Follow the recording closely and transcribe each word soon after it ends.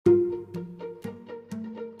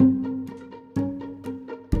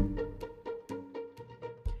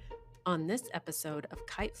on this episode of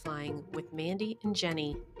Kite Flying with Mandy and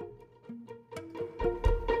Jenny.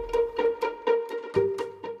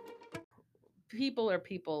 People are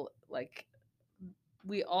people, like,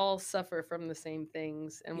 we all suffer from the same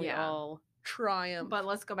things and we Yeah. all triumph. But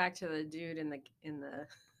let's go back to the dude in the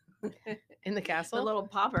in the castle, the little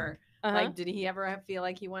pauper. Uh-huh. Like, did he ever feel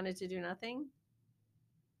like he wanted to do nothing?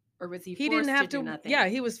 Or was he he forced didn't have to do nothing? Yeah,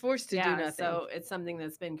 he was forced to do nothing. So it's something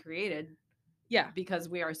that's been created. Yeah. Because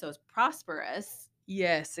we are so prosperous.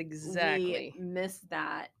 Yes, exactly. We miss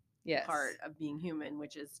that Yes. part of being human,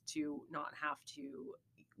 which is to not have to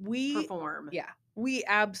we perform. Yeah, we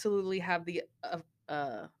absolutely have the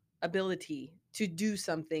ability to do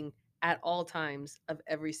something at all times of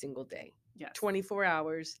every single day. Yes. 24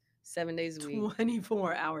 hours, 7 days a week.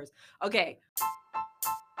 24 hours. Okay.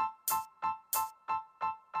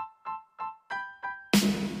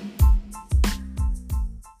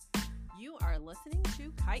 You are listening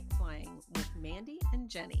to Kite Flying with Mandy and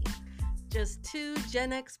Jenny. Just two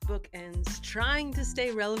Gen X bookends trying to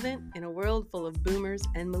stay relevant in a world full of boomers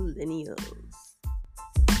and millennials.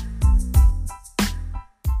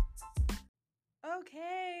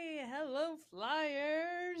 Okay, hello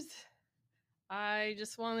flyers. I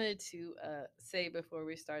just wanted to say before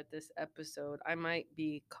we start this episode, I might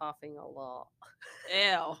be coughing a lot.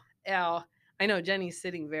 Ew. Ew. I know Jenny's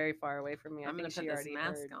sitting very far away from me. I'm going to put this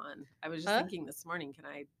mask on. I was just thinking this morning, can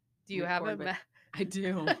I do you have a mask? I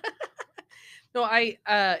do. No,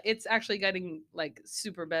 it's actually getting like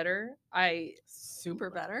super better. Super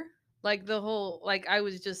better? Like the whole, like I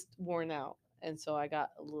was just worn out. And so I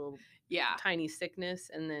got a little tiny sickness.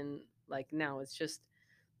 And then like now it's just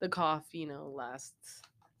the cough, lasts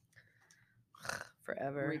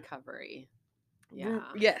forever. Recovery. Yeah.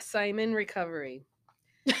 Yes, I'm in recovery.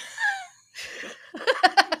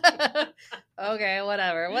 Okay,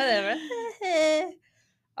 whatever.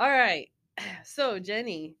 All right. So,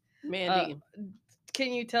 Jenny. Mandy.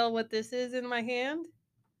 Can you tell what this is in my hand?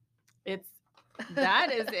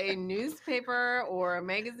 That is a newspaper or a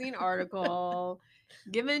magazine article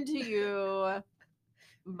given to you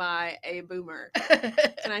by a boomer.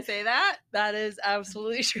 Can I say that? That is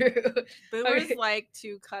absolutely true. Boomers like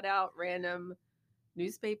to cut out random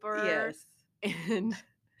newspaper and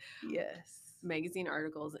magazine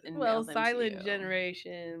articles and mail them silent to you.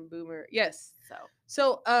 Generation boomer. Yes.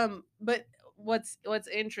 So but what's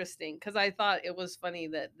interesting, because I thought it was funny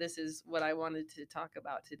that this is what I wanted to talk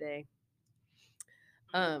about today.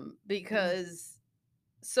 Because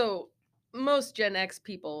so most Gen X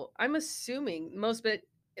people, I'm assuming but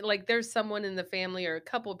like there's someone in the family or a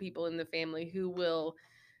couple people in the family who will,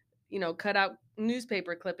 cut out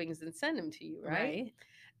newspaper clippings and send them to you, right?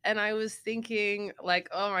 And I was thinking like,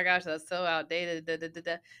 oh my gosh, that's so outdated.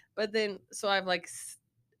 But then, so I've like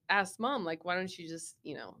asked Mom, like, why don't you just,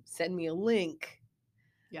 send me a link?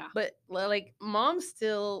 Yeah. But like Mom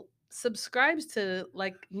still subscribes to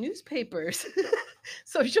like newspapers.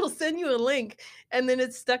 So she'll send you a link and then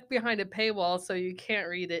it's stuck behind a paywall so you can't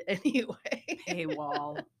read it anyway.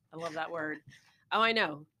 Paywall. I love that word. Oh, I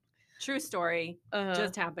know. True story.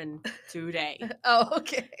 Just happened today. Oh,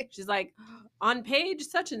 okay. She's like, on page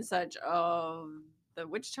such and such of the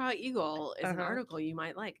Wichita Eagle is an article you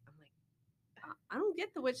might like. I'm like, I don't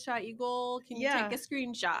get the Wichita Eagle. Can you take a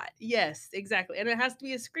screenshot? Yes, exactly. And it has to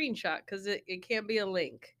be a screenshot because it can't be a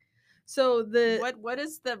link. So what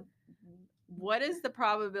is the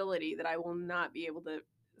probability that I will not be able to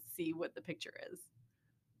see what the picture is?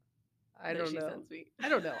 I don't know. Sends me? I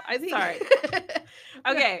don't know. I think. Sorry.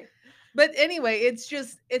 Okay. But anyway, it's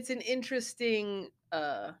an interesting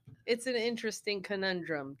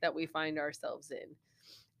conundrum that we find ourselves in.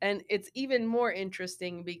 And it's even more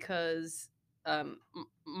interesting because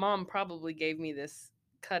Mom probably gave me this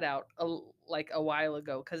cutout a while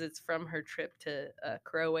ago because it's from her trip to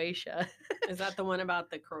Croatia. Is that the one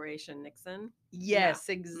about the Croatian Nixon? Yes,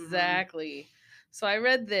 exactly. So I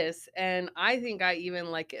read this and I think I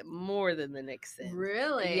even like it more than the Nixon.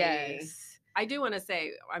 Really? Yes. I do want to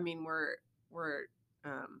say, I mean, we're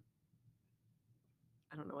I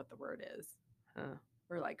don't know what the word is.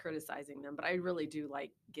 We're like criticizing them, but I really do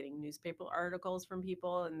like getting newspaper articles from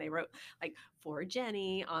people, and they wrote like for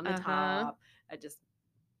Jenny on the top. It just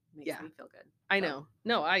makes me feel good. I know.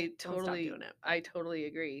 No, I totally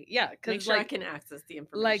agree. Yeah, because make sure I can access the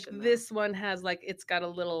information. Like this one has like it's got a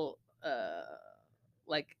little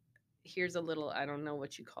like here's a little, I don't know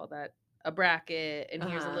what you call that, a bracket, and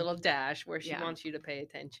here's a little dash where she wants you to pay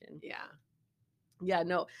attention. Yeah,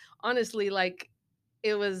 no, honestly, like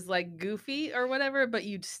it was like goofy or whatever, but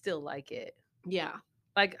you'd still like it. Yeah.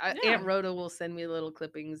 Like Aunt Rhoda will send me little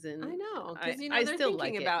clippings, and I know, because I they're still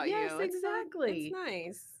thinking like about it. you. Yes, exactly. It's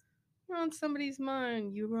nice. on somebody's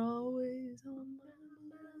mind. You're always on my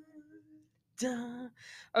mind.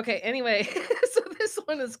 Duh. Okay, anyway, so this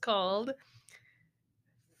one is called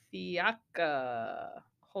Fjaka.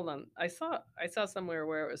 Hold on. I saw somewhere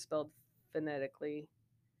where it was spelled phonetically.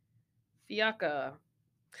 Fjaka.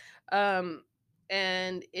 Um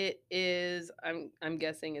and it is I'm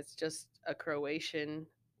guessing it's just a Croatian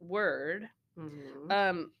word. Mm-hmm.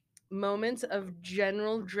 Um Moments of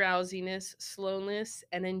general drowsiness, slowness,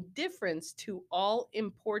 and indifference to all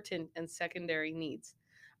important and secondary needs.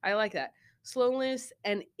 I like that. Slowness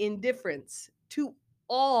and indifference to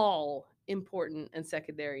all important and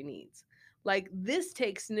secondary needs. Like this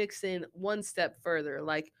takes Nixon one step further.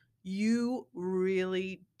 Like you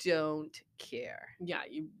really don't care. Yeah,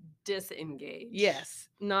 you disengage. Yes,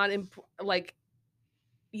 not like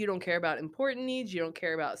you don't care about important needs, you don't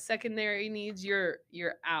care about secondary needs, you're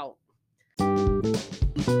out.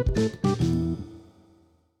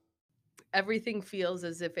 Everything feels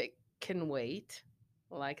as if it can wait,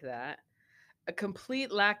 like that. A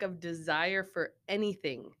complete lack of desire for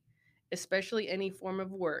anything, especially any form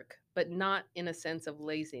of work, but not in a sense of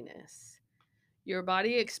laziness. Your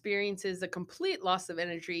body experiences a complete loss of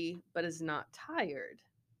energy, but is not tired.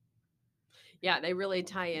 Yeah, they really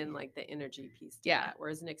tie in like the energy piece to Yeah, that.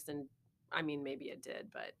 Whereas Nixon, I mean, maybe it did,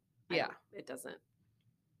 but I yeah. don't. It doesn't.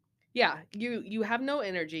 Yeah, you have no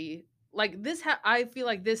energy. Like this I feel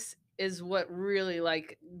like this is what really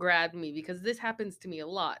like grabbed me because this happens to me a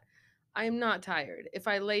lot. I am not tired. If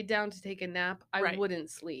I laid down to take a nap, I Right. wouldn't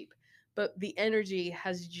sleep. But the energy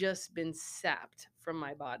has just been sapped from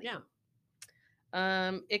my Yeah.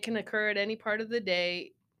 body. It can occur at any part of the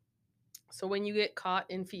day. So when you get caught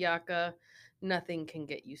in Fiaca, nothing can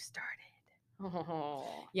get you started.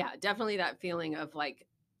 Oh. Yeah, definitely that feeling of like,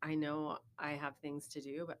 I know I have things to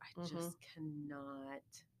do, but I Mhm. just cannot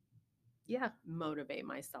Yeah. motivate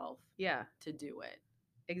myself Yeah. to do it.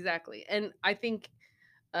 Exactly. And I think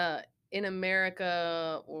uh in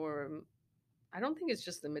America, or I don't think it's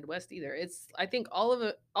just the Midwest either. It's I think all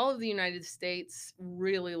of the United States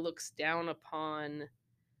really looks down upon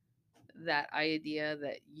that idea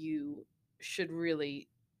that you should really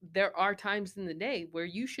there are times in the day where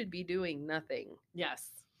you should be doing nothing.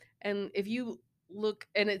 Yes. And if you look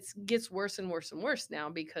and it gets worse and worse and worse now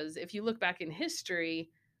because if you look back in history,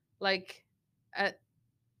 like at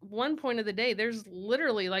one point of the day, there's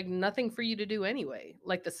literally like nothing for you to do anyway.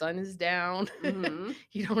 Like the sun is down, Mm-hmm.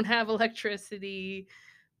 you don't have electricity.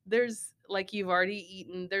 There's like you've already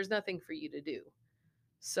eaten. There's nothing for you to do.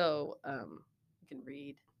 So, You can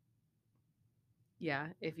read, yeah,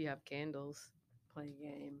 if you have candles, play a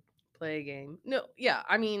game, play a game. No, yeah,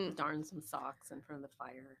 I mean, darn some socks in front of the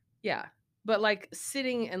fire. yeah, but like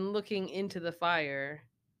sitting and looking into the fire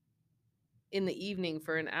in the evening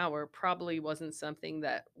for an hour probably wasn't something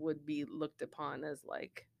that would be looked upon as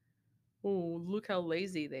like, oh, look how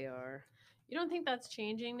lazy they are. You don't think that's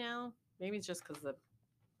changing now? Maybe it's just because of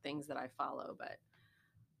things that I follow, but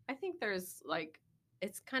I think there's like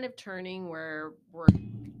it's kind of turning where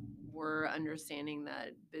we're understanding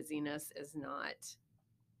that busyness is not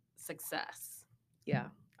success, Yeah,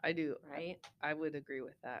 I do. right? I would agree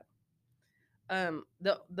with that.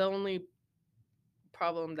 The only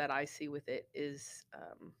problem that I see with it is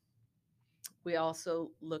we also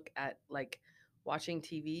look at like watching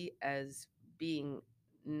TV as being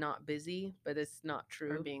not busy, but it's not Or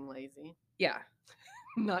true. being lazy. Yeah.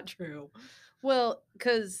 Not true. Well,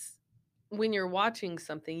 cuz when you're watching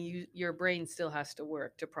something, your brain still has to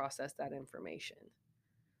work to process that information.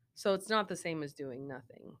 So it's not the same as doing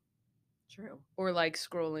nothing True. or like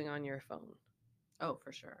scrolling on your phone. Oh,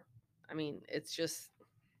 for sure. I mean, it's just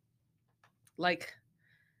like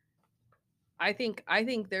I think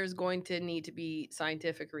there's going to need to be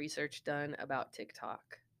scientific research done about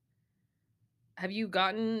TikTok. Have you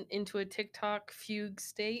gotten into a TikTok fugue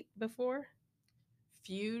state before?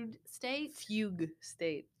 Feud state? Fugue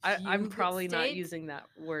state. I'm Fugue probably not state? using that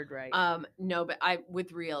word right. No, but I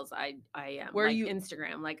with reels, I am Where like you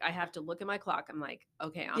Instagram. Like I have to look at my clock. I'm like,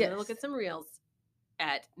 okay, I'm gonna look Yes. at some reels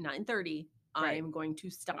at 9:30. I Right. am going to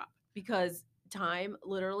stop because time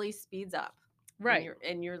literally speeds up, and Right.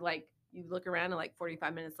 you're like you look around and like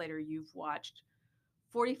 45 minutes later you've watched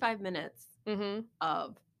 45 minutes Mhm.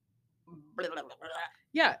 of blah, blah, blah, blah,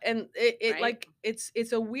 Yeah, and it right? like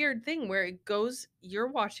it's a weird thing where it goes you're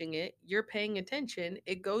watching it, you're paying attention,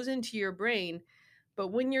 it goes into your brain, but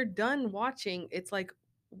when you're done watching, it's like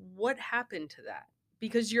what happened to that?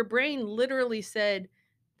 Because your brain literally said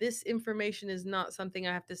this information is not something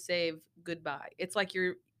I have to save. Goodbye. It's like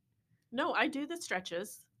No, I do the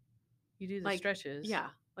stretches. you do the Like, stretches. yeah,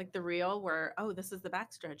 like the reel where, oh, this is the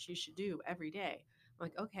back stretch you should do every day.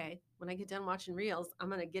 like, okay, when I get done watching reels, I'm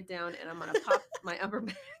gonna get down and I'm gonna pop my upper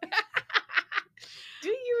back. Do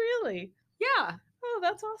you really? Yeah. Oh,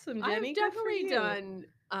 that's awesome, Jenny. I've Good for definitely you. done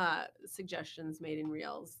suggestions made in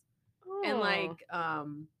reels. And Oh. like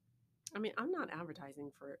I mean, I'm not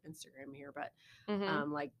advertising for Instagram here, but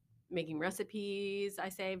like making recipes I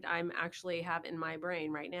saved, I'm actually have in my brain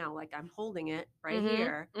right now, like I'm holding it right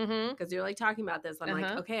here because you're like talking about this. I'm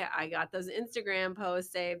like, okay, I got those Instagram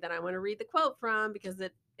posts saved that I want to read the quote from because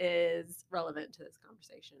it is relevant to this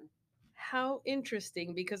conversation. How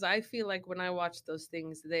interesting, because I feel like when I watch those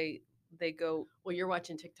things, they go. Well, you're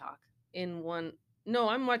watching TikTok in one. No,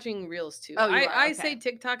 I'm watching Reels too. Oh, you are? I Okay. say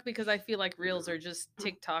TikTok because I feel like Reels are just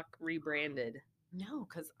TikTok rebranded. No,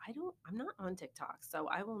 because I'm not on TikTok, so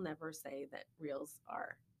I will never say that Reels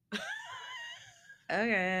are.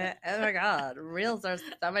 Okay. Oh my God. Reels are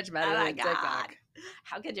so much better than TikTok.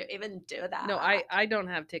 How could you even do that? No, I don't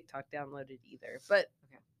have TikTok downloaded either. But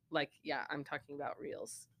like, yeah, I'm talking about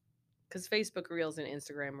Reels. Because Facebook Reels and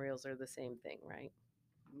Instagram Reels are the same thing, right?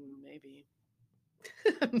 Maybe.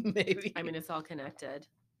 Maybe. I mean, it's all connected.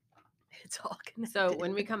 It's all connected. So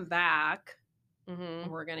when we come back,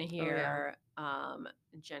 we're going to hear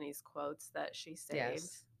Jenny's quotes that she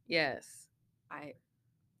saved. Yes.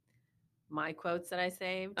 My quotes that I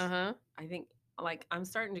saved. I think like I'm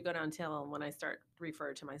starting to go downhill when I start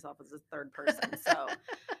refer to myself as a third person. So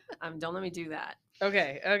don't let me do that.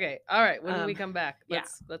 Okay. All right. When we come back,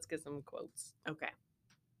 let's get some quotes. Okay.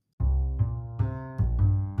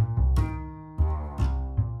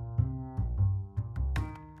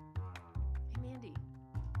 Hey Mandy,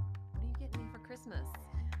 what are you getting me for Christmas?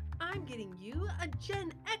 I'm getting you a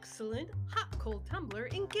Gen Excellent hot cold tumbler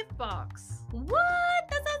in gift box. What?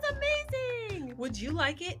 That sounds amazing! Would you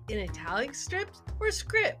like it in italic script or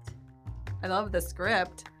script? I love the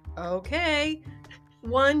script. Okay.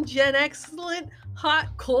 One Gen Excellent hot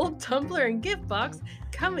cold tumbler and gift box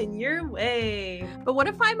coming your way. But what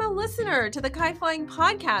if I'm a listener to the Kai Flying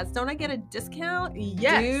podcast? Don't I get a discount?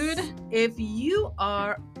 Yes. Dude. If you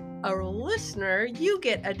are a listener, you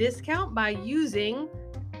get a discount by using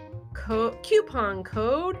coupon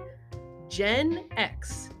code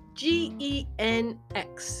GENX.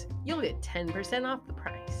 GENX. You'll get 10% off the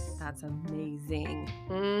price. That's amazing.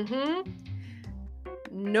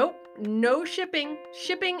 Nope, no shipping.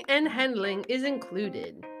 Shipping and handling is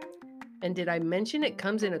included. And did I mention it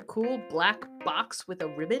comes in a cool black box with a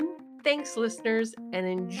ribbon? Thanks, listeners, and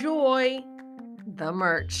enjoy the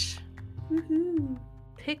merch. Woohoo!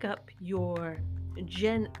 Pick up your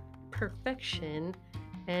Gen Perfection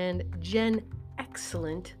and Gen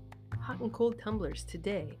Excellent hot and cold tumblers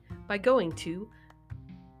today by going to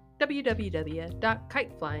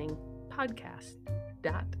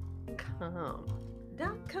www.kiteflyingpodcast.com.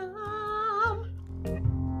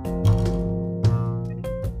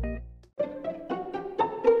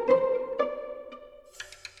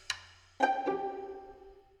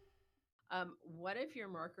 What if your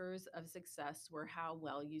markers of success were how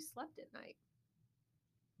well you slept at night?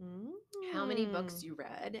 How many books you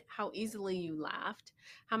read, how easily you laughed,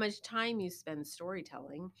 how much time you spend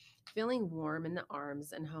storytelling, feeling warm in the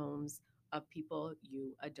arms and homes of people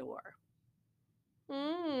you adore.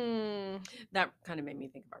 That kind of made me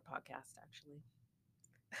think of our podcast, actually.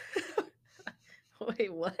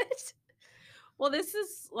 Wait, what? Well, this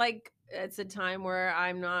is like, it's a time where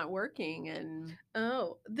I'm not working and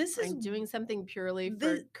I'm doing something purely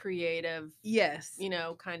for creative,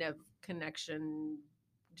 kind of connection,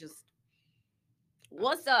 just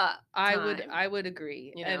what's up time. I would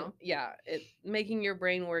agree. And making your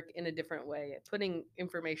brain work in a different way, putting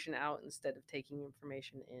information out instead of taking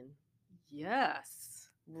information in. Yes.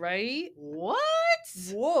 Right? What?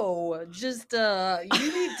 Whoa. Just you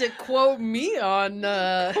need to quote me on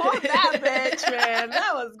quote that bitch, man.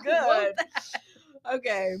 That was good.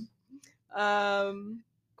 Okay.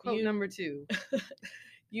 Quote number 2.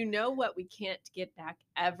 You know what we can't get back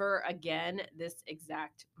ever again? This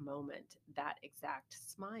exact moment, that exact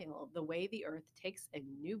smile, the way the earth takes a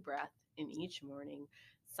new breath in each morning,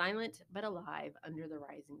 silent but alive under the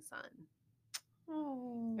rising sun.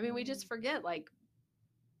 Oh. I mean, we just forget, like,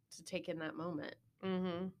 to take in that moment.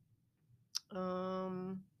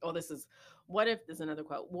 What if, this is another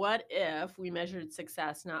quote, what if we measured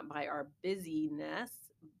success not by our busyness,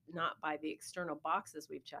 not by the external boxes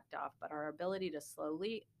we've checked off, but our ability to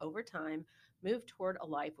slowly, over time, move toward a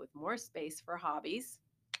life with more space for hobbies,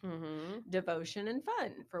 devotion, and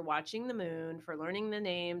fun, for watching the moon, for learning the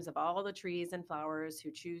names of all the trees and flowers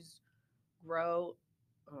who grow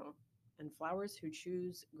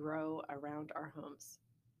grow around our homes.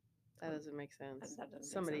 That doesn't make sense. That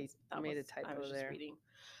doesn't Somebody make sense. made a typo there. I was just reading.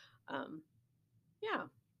 Yeah.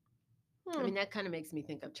 I Hmm. mean, that kind of makes me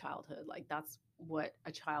think of childhood. Like, that's what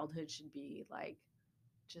a childhood should be like,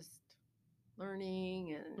 just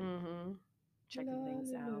learning and Mm-hmm. checking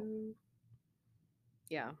things out.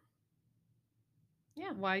 Yeah.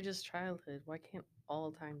 Yeah. Why just childhood? Why can't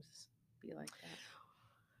all times be like that?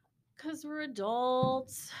 Because we're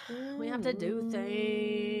adults. We have to do Mm-hmm.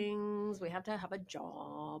 things. We have to have a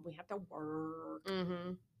job. We have to work.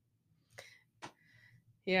 Mm-hmm.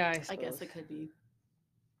 Yeah, I I guess suppose. it could be,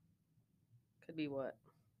 Could be what?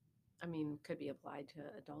 I mean, could be applied to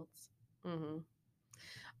adults. Mm-hmm.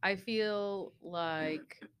 I feel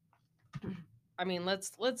like I mean,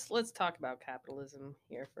 let's talk about capitalism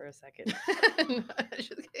here for a second. No,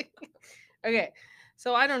 just kidding. Okay,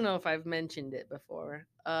 so I don't know if I've mentioned it before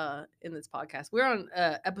in this podcast. We're on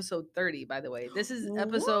episode 30, by the way. This is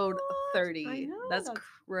episode What? I 30. know. That's That is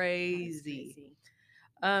crazy.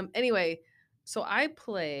 crazy. Anyway, so I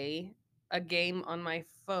play a game on my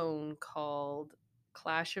phone called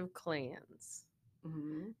Clash of Clans.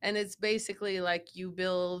 Mm-hmm. And it's basically like you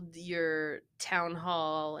build your town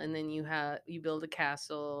hall, and then you build a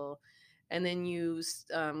castle, and then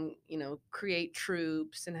create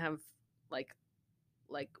troops and have like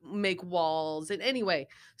make walls. And anyway,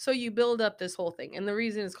 so you build up this whole thing, and the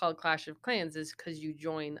reason it's called Clash of Clans is because you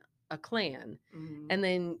join a clan, Mm-hmm. and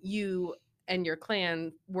then you and your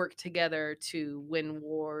clan work together to win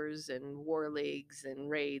wars and war leagues and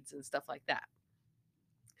raids and stuff like that.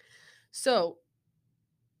 So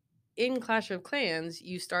in Clash of Clans,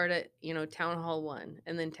 you start at, Town Hall 1,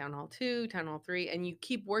 and then Town Hall 2, Town Hall 3, and you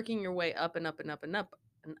keep working your way up and up and up and up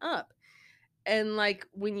and up. And like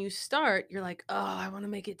when you start, you're like, "Oh, I want to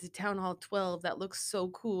make it to Town Hall 12. That looks so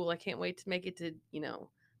cool. I can't wait to make it to,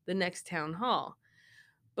 the next town hall."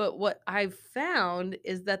 But what I've found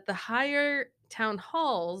is that the higher town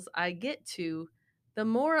halls I get to, the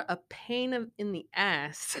more a pain in the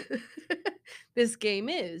ass this game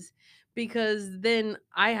is, because then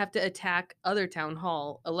I have to attack other town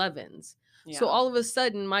hall 11s. So Yeah. all of a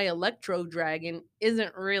sudden my electro dragon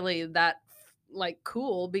isn't really that like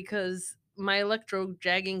cool, because my electro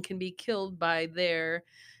dragon can be killed by their,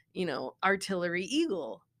 artillery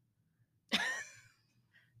eagle.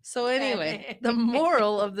 So anyway, Okay. the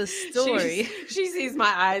moral of the story She sees my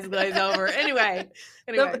eyes glaze over. Anyway.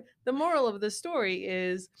 Anyway. the moral of the story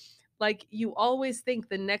is, like, you always think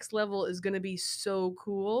the next level is going to be so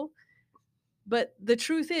cool, but the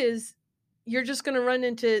truth is you're just going to run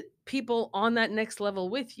into people on that next level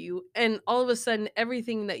with you, and all of a sudden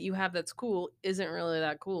everything that you have that's cool isn't really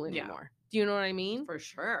that cool Yeah, anymore. Do you know what I mean? for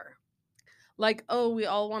sure. Like, oh, we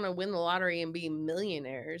all want to win the lottery and be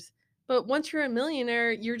millionaires. But once you're a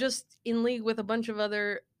millionaire, you're just in league with a bunch of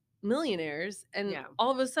other millionaires. And Yeah.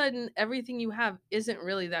 all of a sudden, everything you have isn't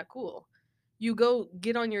really that cool. You go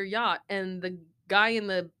get on your yacht, and the guy in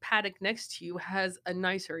the paddock next to you has a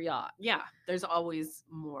nicer yacht. Yeah. There's always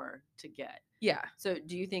more to get. Yeah. So,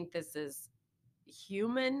 do you think this is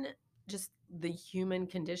human, just the human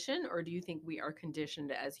condition, or do you think we are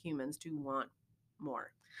conditioned as humans to want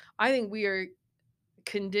more? I think we are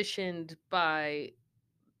conditioned by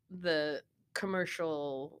the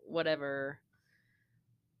commercial, whatever,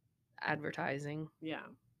 advertising. Yeah.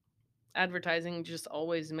 Advertising just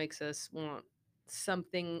always makes us want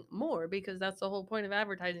something more, because that's the whole point of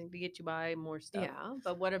advertising, to get you buy more stuff. Yeah.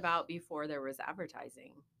 But what about before there was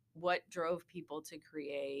advertising? What drove people to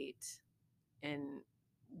create and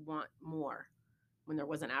want more when there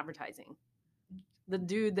wasn't advertising? The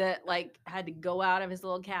dude that like had to go out of his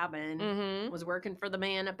little cabin, Mhm. was working for the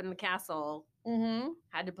man up in the castle, Mhm.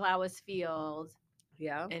 had to plow his field,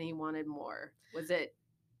 Yeah. and he wanted more. Was it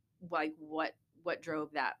like what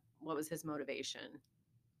drove that? What was his motivation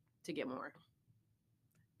to get more?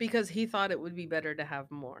 Because he thought it would be better to have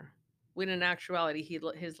more. When in actuality,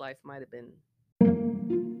 his life might have been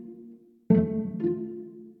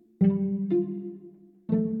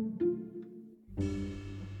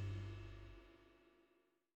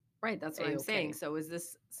Right, that's what I'm saying. a-okay. So is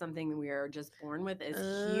this something we are just born with as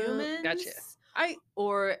humans? Gotcha. I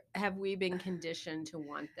Or have we been conditioned to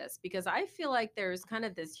want this? Because I feel like there's kind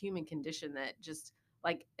of this human condition that just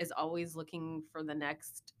like is always looking for the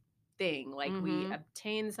next thing. Like we Mhm.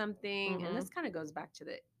 obtain something, and Mhm. this kind of goes back to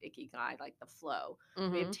the ikigai, like the flow. We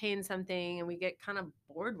Mhm. obtain something and we get kind of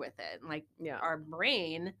bored with it. And like Yeah. our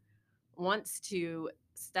brain wants to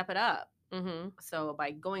step it up. Mhm. So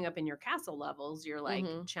by going up in your castle levels, you're like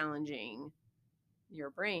Mhm. challenging your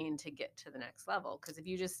brain to get to the next level. Because if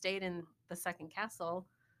you just stayed in the second castle,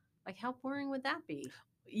 like how boring would that be?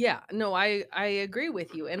 Yeah, no, I agree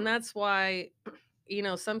with you, and that's why,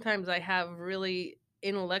 sometimes I have really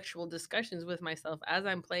intellectual discussions with myself as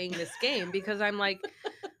I'm playing this game because I'm like,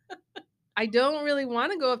 I don't really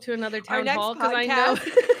want to go up to another Our town next hall because I know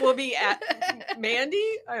podcast will be at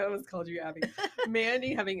Mandy. I almost called you Abby.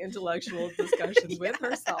 Mandy having intellectual discussions with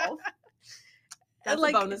herself. That's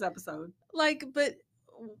like, a bonus episode. Like, but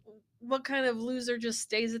what kind of loser just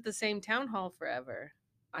stays at the same town hall forever?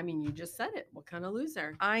 I mean, you just said it. What kind of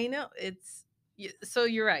loser? I know so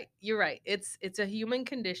you're right. You're right. It's a human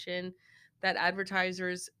condition that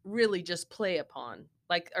advertisers really just play upon,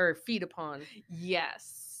 like, or feed upon.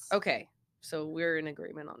 Yes. Okay. So we're in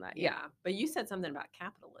agreement on that. Yeah. But you said something about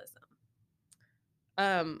capitalism.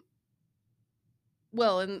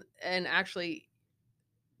 Well, and actually,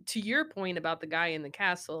 to your point about the guy in the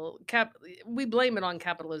castle, we blame it on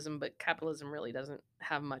capitalism, but capitalism really doesn't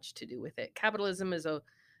have much to do with it. Capitalism is a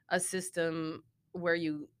system where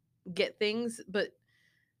you get things, but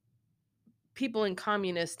people in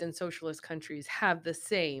communist and socialist countries have the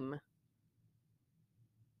same.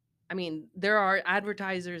 I mean, there are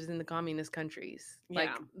advertisers in the communist countries. Like,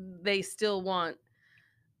 they still want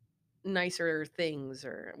nicer things,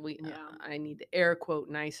 or I need to air quote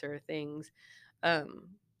nicer things.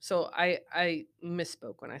 So I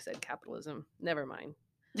misspoke when I said capitalism. Never mind.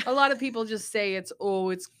 A lot of people just say it's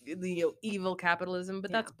the evil capitalism,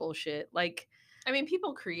 but that's bullshit. Like, I mean,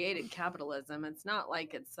 people created capitalism. It's not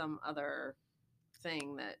like it's some other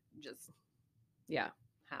thing that just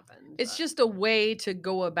happened. It's just a way to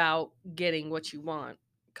go about getting what you want.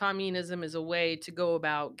 Communism is a way to go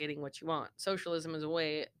about getting what you want. Socialism is a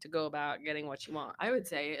way to go about getting what you want. I would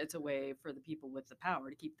say it's a way for the people with the power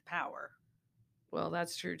to keep the power. Well,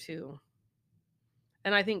 that's true too.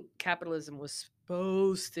 And I think capitalism was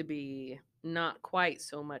supposed to be not quite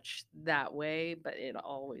so much that way, but it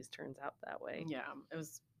always turns out that way. Yeah, it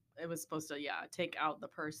was supposed to take out the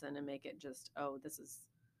person and make it just, oh, this is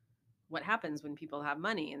what happens when people have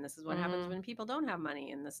money, and this is what happens when people don't have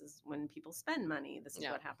money, and this is when people spend money. This is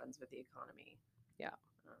what happens with the economy. Yeah.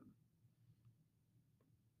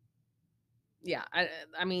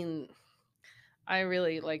 I mean, I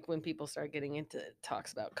really like when people start getting into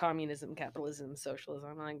talks about communism, capitalism, socialism.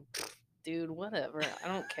 I'm like, dude, whatever. I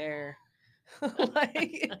don't care.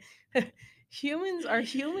 Like, humans are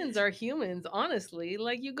humans, honestly.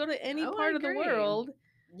 Like, you go to any part of the world.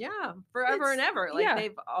 Yeah, forever and ever. Like,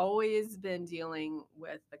 they've always been dealing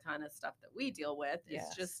with the kind of stuff that we deal with.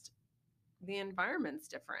 It's just the environment's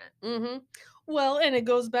different. Mm-hmm. Well, and it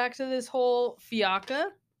goes back to this whole Fjaka.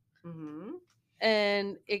 Mm-hmm.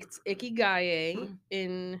 And it's ikigai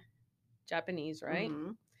in Japanese, right?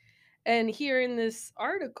 Mm-hmm. And here in this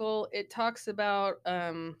article, it talks about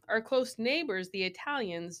our close neighbors, the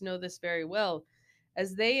Italians, know this very well,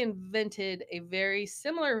 as they invented a very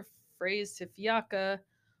similar phrase to Fjaka,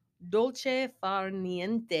 dolce far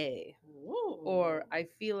niente, or I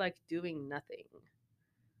feel like doing nothing.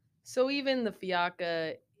 So even the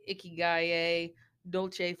Fjaka, ikigai,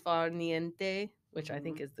 dolce far niente, which I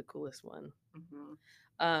think is the coolest one. Mm-hmm.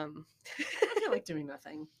 I feel like doing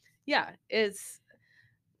nothing. Yeah, it's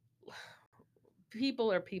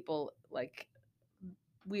people are people. Like,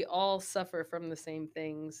 we all suffer from the same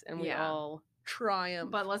things, and we all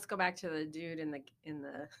triumph. But let's go back to the dude in the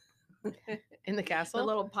in the castle, the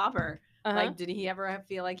little pauper. Like, did he ever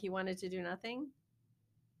feel like he wanted to do nothing,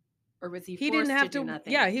 or was he? He didn't have to do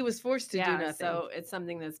nothing. Yeah, he was forced to do nothing. So it's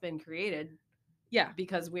something that's been created. Yeah,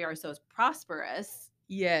 because we are so prosperous.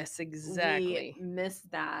 Yes, exactly. We miss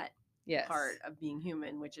that part of being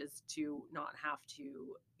human, which is to not have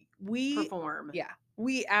to perform. Yeah,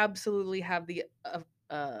 we absolutely have the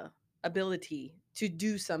ability to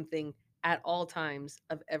do something at all times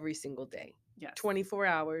of every single day. Yes. 24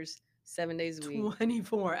 hours, 7 days a week.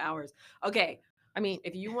 24 hours. Okay. I mean,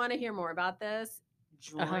 if you want to hear more about this,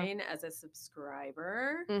 join as a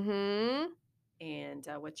subscriber. Mm-hmm. And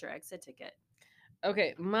what's your exit ticket?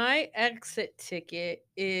 Okay, my exit ticket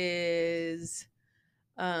is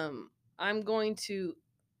I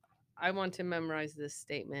want to memorize this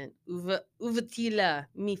statement. Uhvatila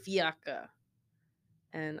mi Fjaka.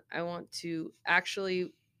 And I want to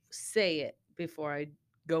actually say it before I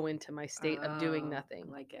go into my state of doing nothing.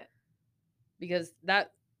 I like it. Because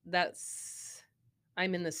that's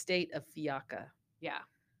I'm in the state of Fjaka. Yeah.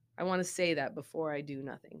 I want to say that before I do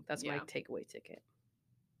nothing. That's my takeaway ticket.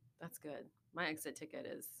 That's good. My exit ticket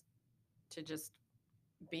is to just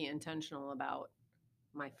be intentional about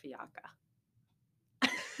my Fjaka.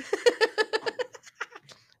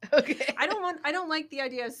 Okay. I don't like the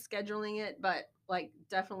idea of scheduling it, but like,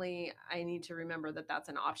 definitely I need to remember that that's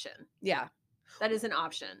an option. Yeah. That is an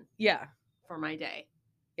option. Yeah. For my day.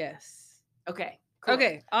 Yes. Okay. Cool.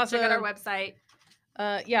 Okay. Awesome. Check out our website.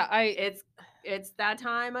 It's It's that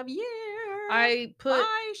time of year. I put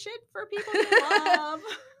buy shit for people you love.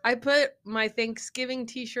 I put my Thanksgiving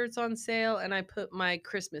t-shirts on sale and I put my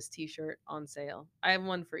Christmas t-shirt on sale. I have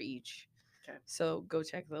one for each. Okay. So go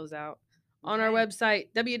check those out on our website,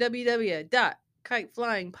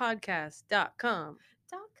 www.kiteflyingpodcast.com.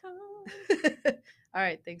 All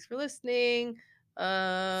right, thanks for listening. See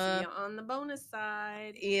you on the bonus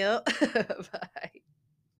side. Yep. Bye.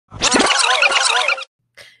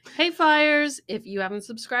 Hey Flyers, if you haven't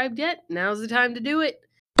subscribed yet, now's the time to do it.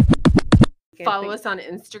 Follow us on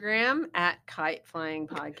Instagram at Kite Flying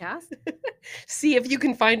Podcast. See if you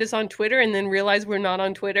can find us on Twitter and then realize we're not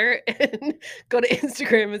on Twitter and go to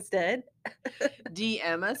Instagram instead.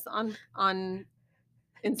 DM us on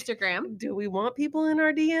Instagram. Do we want people in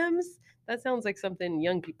our DMs? That sounds like something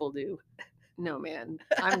young people do. No, man.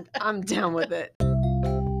 I'm down with it.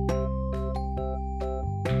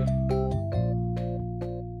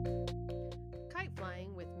 Kite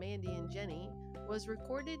Flying with Mandy and Jenny was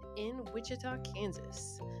recorded in Wichita,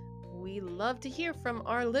 Kansas. We love to hear from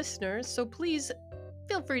our listeners, so please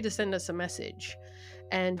feel free to send us a message.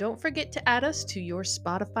 And don't forget to add us to your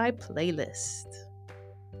Spotify playlist.